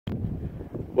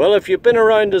Well, if you've been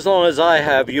around as long as I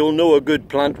have, you'll know a good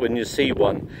plant when you see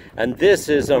one. And this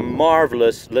is a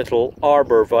marvelous little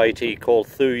arborvitae called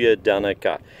Thuja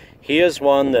Danica. Here's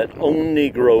one that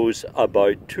only grows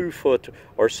about 2 foot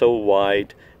or so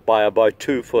wide by about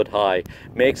 2 foot high.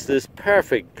 Makes this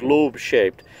perfect globe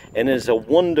shaped and is a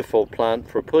wonderful plant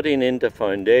for putting into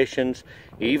foundations,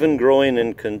 even growing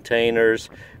in containers.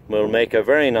 Will make a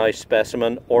very nice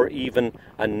specimen, or even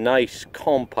a nice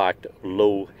compact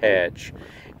low hedge.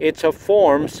 It's a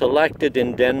form selected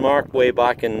in Denmark way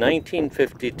back in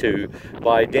 1952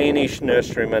 by Danish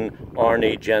nurseryman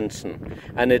Arne Jensen,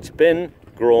 and it's been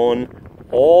grown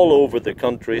all over the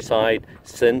countryside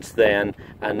since then,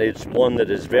 and it's one that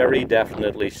has very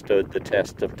definitely stood the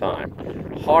test of time.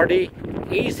 Hardy,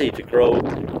 easy to grow,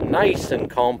 nice and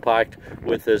compact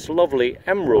with this lovely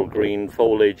emerald green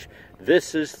foliage.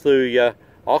 This is Thuja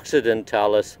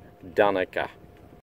occidentalis Danica.